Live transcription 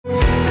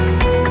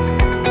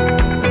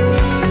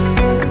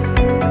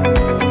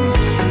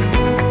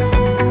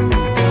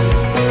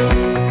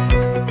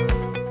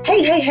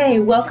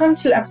Welcome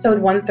to episode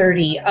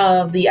 130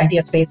 of the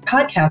Idea Space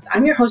podcast.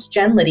 I'm your host,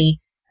 Jen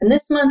Liddy, and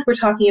this month we're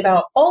talking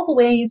about all the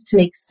ways to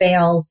make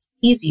sales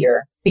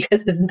easier,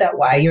 because isn't that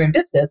why you're in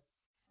business?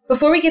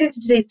 Before we get into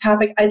today's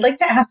topic, I'd like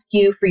to ask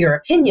you for your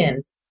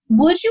opinion.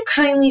 Would you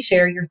kindly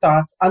share your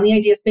thoughts on the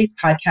Idea Space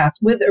podcast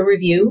with a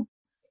review?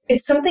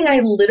 It's something I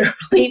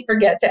literally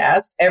forget to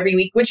ask every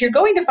week, which you're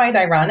going to find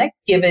ironic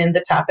given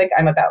the topic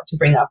I'm about to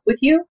bring up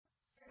with you.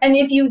 And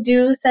if you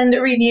do send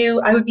a review,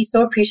 I would be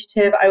so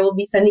appreciative. I will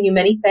be sending you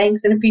many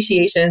thanks and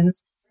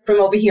appreciations from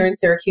over here in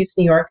Syracuse,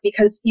 New York,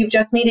 because you've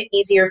just made it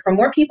easier for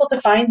more people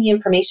to find the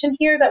information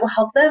here that will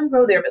help them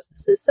grow their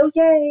businesses. So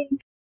yay.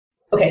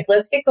 Okay,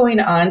 let's get going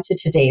on to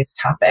today's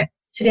topic.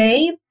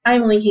 Today,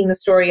 I'm linking the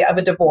story of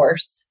a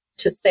divorce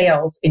to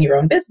sales in your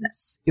own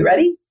business. You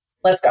ready?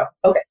 Let's go.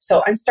 Okay,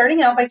 so I'm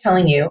starting out by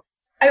telling you,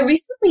 I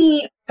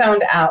recently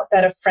found out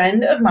that a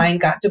friend of mine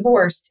got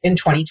divorced in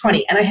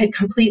 2020, and I had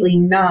completely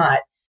not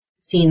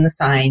seen the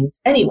signs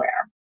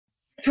anywhere.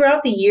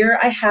 Throughout the year,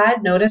 I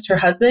had noticed her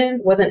husband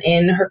wasn't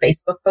in her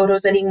Facebook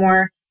photos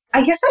anymore.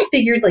 I guess I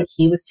figured like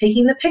he was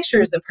taking the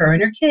pictures of her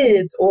and her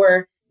kids,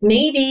 or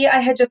maybe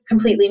I had just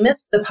completely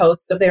missed the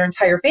posts of their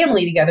entire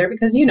family together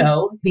because, you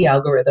know, the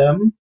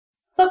algorithm.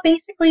 But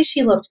basically,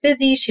 she looked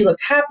busy, she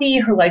looked happy,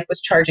 her life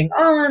was charging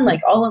on like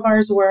all of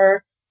ours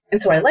were.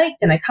 And so I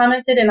liked and I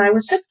commented, and I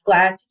was just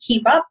glad to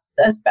keep up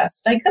as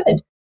best I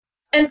could.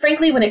 And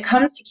frankly, when it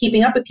comes to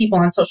keeping up with people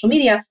on social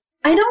media,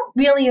 I don't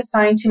really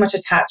assign too much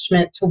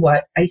attachment to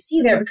what I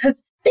see there,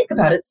 because think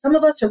about it. Some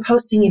of us are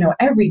posting,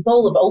 every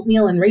bowl of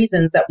oatmeal and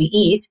raisins that we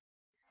eat,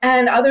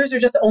 and others are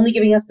just only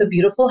giving us the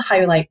beautiful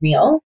highlight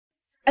reel.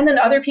 And then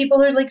other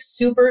people are like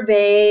super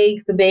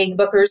vague, the vague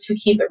bookers who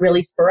keep it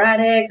really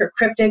sporadic or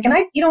cryptic. And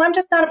I'm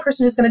just not a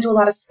person who's going to do a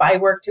lot of spy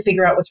work to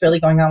figure out what's really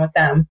going on with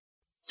them.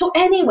 So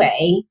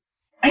anyway,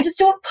 I just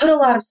don't put a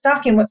lot of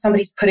stock in what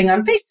somebody's putting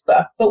on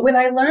Facebook. But when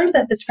I learned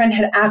that this friend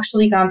had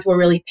actually gone through a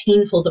really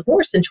painful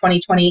divorce in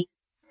 2020,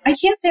 I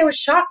can't say I was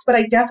shocked, but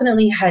I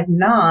definitely had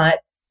not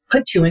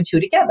put two and two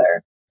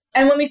together.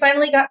 And when we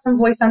finally got some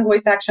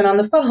voice-on-voice action on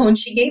the phone,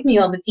 she gave me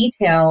all the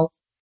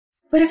details.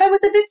 But if I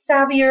was a bit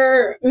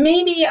savvier,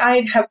 maybe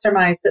I'd have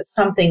surmised that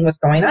something was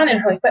going on in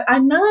her life. But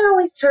I'm not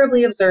always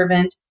terribly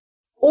observant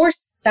or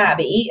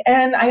savvy,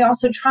 and I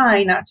also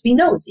try not to be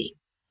nosy.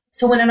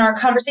 So when in our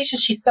conversation,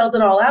 she spelled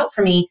it all out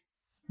for me,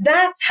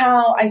 that's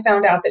how I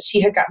found out that she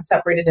had gotten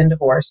separated and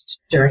divorced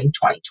during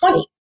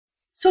 2020.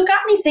 So it got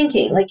me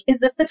thinking,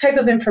 is this the type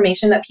of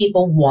information that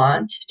people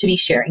want to be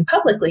sharing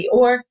publicly?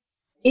 Or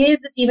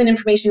is this even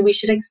information we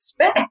should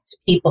expect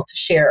people to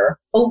share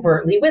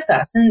overtly with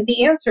us? And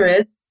the answer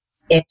is,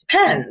 it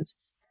depends.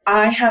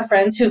 I have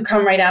friends who've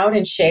come right out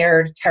and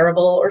shared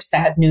terrible or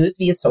sad news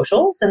via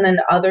socials, and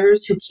then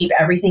others who keep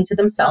everything to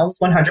themselves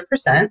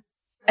 100%.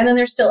 And then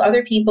there's still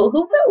other people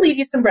who will leave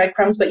you some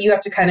breadcrumbs, but you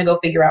have to kind of go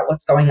figure out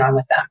what's going on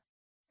with them.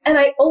 And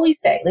I always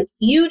say,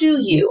 you do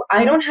you.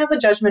 I don't have a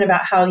judgment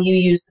about how you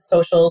use the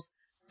socials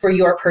for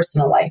your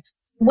personal life.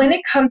 When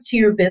it comes to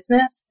your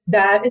business,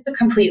 that is a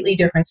completely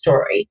different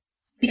story.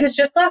 Because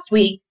just last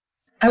week,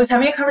 I was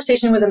having a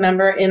conversation with a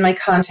member in my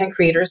content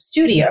creators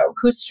studio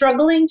who's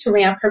struggling to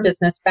ramp her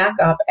business back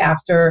up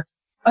after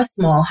a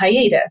small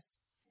hiatus.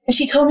 And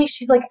she told me,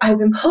 she's like, I've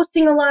been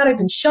posting a lot, I've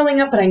been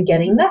showing up, but I'm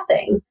getting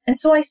nothing. And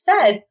so I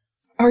said,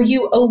 are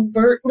you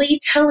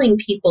overtly telling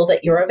people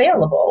that you're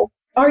available?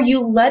 Are you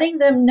letting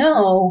them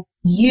know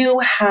you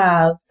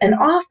have an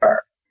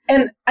offer?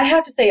 And I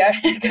have to say,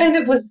 I kind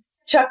of was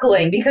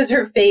chuckling because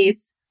her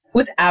face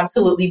was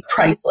absolutely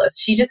priceless.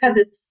 She just had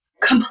this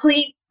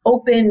complete,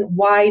 open,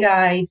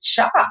 wide-eyed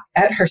shock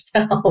at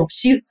herself.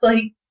 She was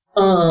like,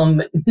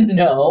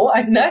 no,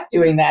 I'm not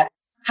doing that.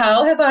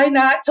 How have I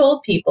not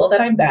told people that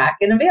I'm back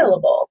and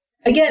available?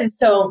 Again,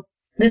 so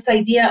this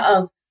idea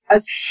of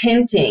us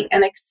hinting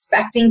and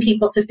expecting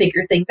people to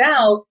figure things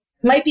out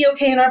might be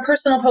okay in our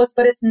personal posts,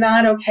 but it's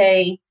not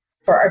okay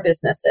for our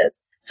businesses.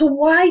 So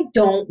why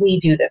don't we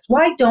do this?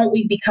 Why don't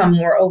we become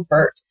more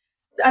overt?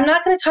 I'm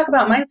not going to talk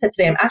about mindset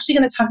today. I'm actually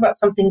going to talk about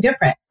something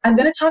different. I'm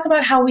going to talk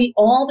about how we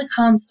all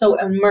become so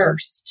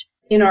immersed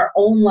in our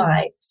own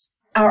lives,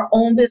 our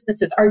own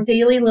businesses, our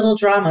daily little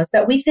dramas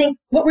that we think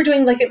what we're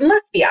doing, it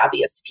must be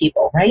obvious to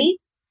people, right?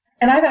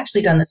 And I've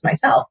actually done this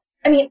myself.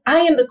 I mean, I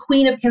am the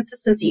queen of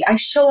consistency. I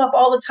show up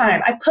all the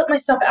time. I put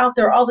myself out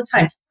there all the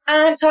time.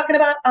 I'm talking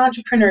about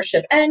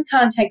entrepreneurship and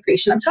content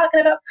creation. I'm talking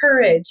about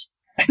courage.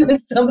 And then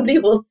somebody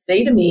will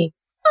say to me,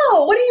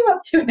 oh, what are you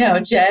up to now,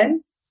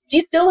 Jen? Do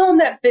you still own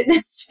that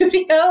fitness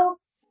studio?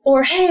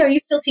 Or, hey, are you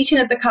still teaching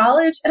at the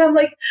college? And I'm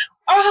like,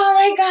 oh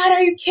my God,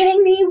 are you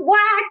kidding me?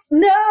 What?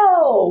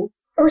 No.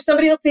 Or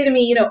somebody will say to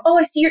me, oh,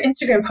 I see your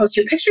Instagram post.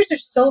 Your pictures are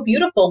so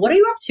beautiful. What are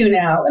you up to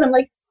now? And I'm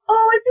like,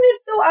 oh, isn't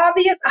it so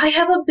obvious? I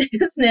have a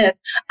business.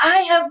 I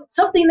have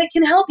something that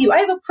can help you. I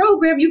have a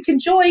program you can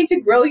join to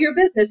grow your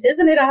business.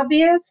 Isn't it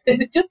obvious?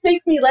 And it just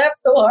makes me laugh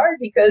so hard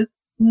because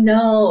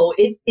no,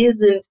 it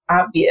isn't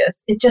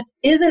obvious. It just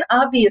isn't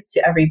obvious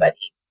to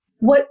everybody.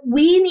 What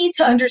we need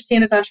to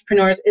understand as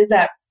entrepreneurs is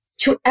that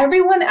To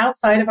everyone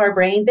outside of our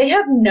brain, they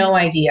have no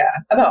idea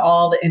about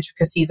all the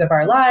intricacies of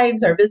our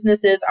lives, our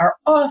businesses, our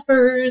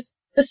offers,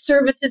 the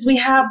services we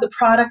have, the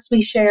products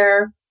we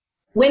share.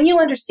 When you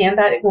understand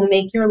that, it will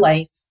make your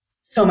life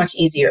so much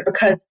easier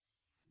because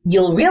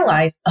you'll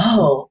realize,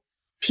 oh,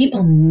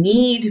 people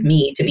need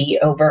me to be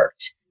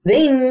overt.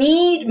 They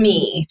need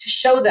me to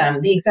show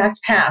them the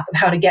exact path of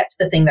how to get to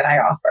the thing that I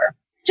offer.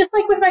 Just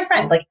like with my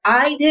friend, like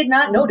I did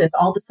not notice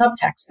all the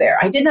subtext there.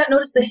 I did not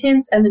notice the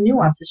hints and the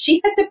nuances. She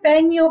had to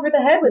bang me over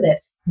the head with it.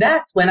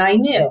 That's when I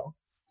knew.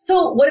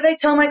 So what did I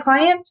tell my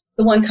client?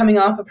 The one coming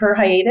off of her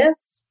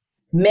hiatus?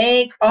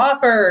 Make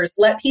offers.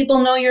 Let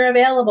people know you're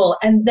available.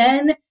 And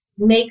then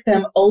make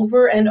them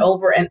over and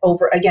over and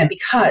over again.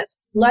 Because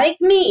like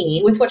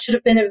me, with what should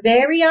have been a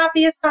very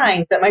obvious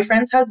signs that my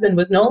friend's husband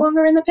was no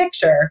longer in the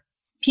picture,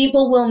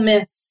 people will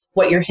miss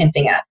what you're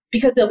hinting at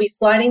because they'll be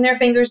sliding their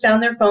fingers down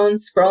their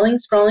phones,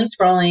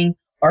 scrolling,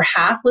 or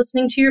half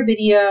listening to your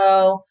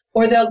video,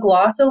 or they'll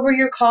gloss over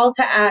your call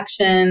to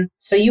action.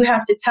 So you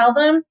have to tell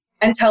them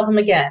and tell them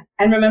again.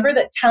 And remember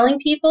that telling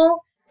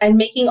people and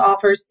making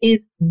offers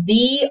is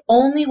the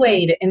only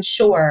way to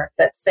ensure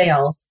that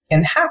sales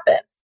can happen.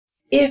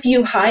 If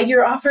you hide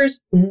your offers,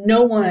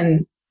 no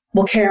one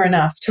will care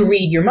enough to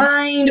read your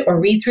mind or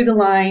read through the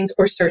lines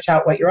or search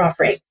out what you're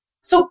offering.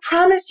 So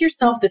promise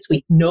yourself this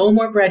week, no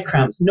more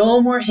breadcrumbs,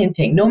 no more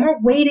hinting, no more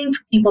waiting for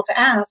people to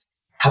ask,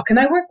 how can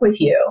I work with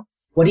you?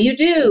 What do you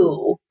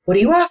do? What are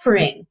you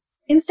offering?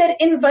 Instead,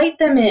 invite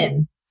them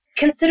in.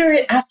 Consider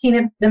it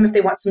asking them if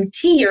they want some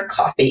tea or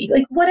coffee.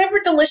 Like whatever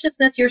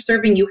deliciousness you're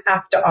serving, you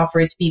have to offer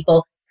it to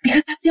people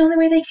because that's the only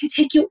way they can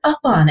take you up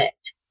on it.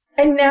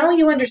 And now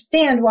you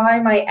understand why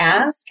my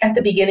ask at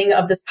the beginning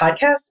of this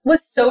podcast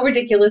was so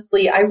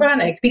ridiculously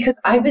ironic because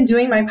I've been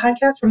doing my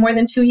podcast for more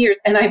than 2 years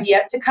and I've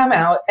yet to come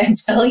out and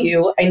tell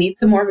you I need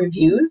some more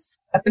reviews.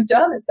 How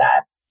dumb is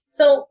that?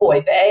 So,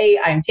 oy vey,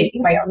 I'm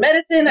taking my own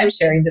medicine. I'm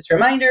sharing this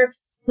reminder.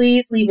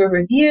 Please leave a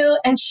review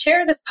and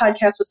share this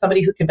podcast with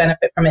somebody who can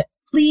benefit from it.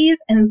 Please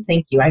and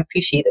thank you. I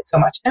appreciate it so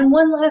much. And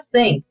one last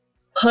thing,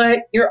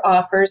 put your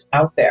offers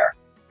out there.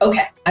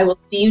 Okay, I will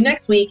see you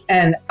next week.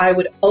 And I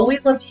would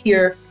always love to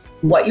hear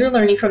what you're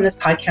learning from this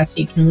podcast.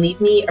 So you can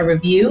leave me a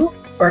review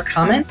or a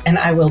comment, and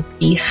I will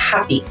be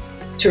happy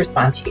to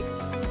respond to you.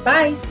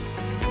 Bye.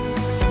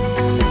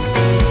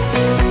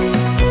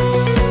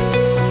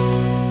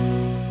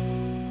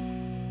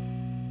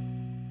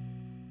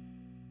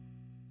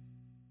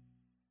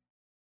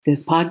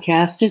 This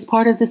podcast is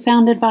part of the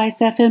Sound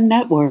Advice FM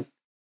network.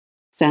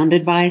 Sound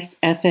Advice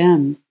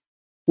FM.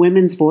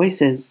 Women's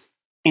voices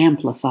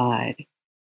amplified.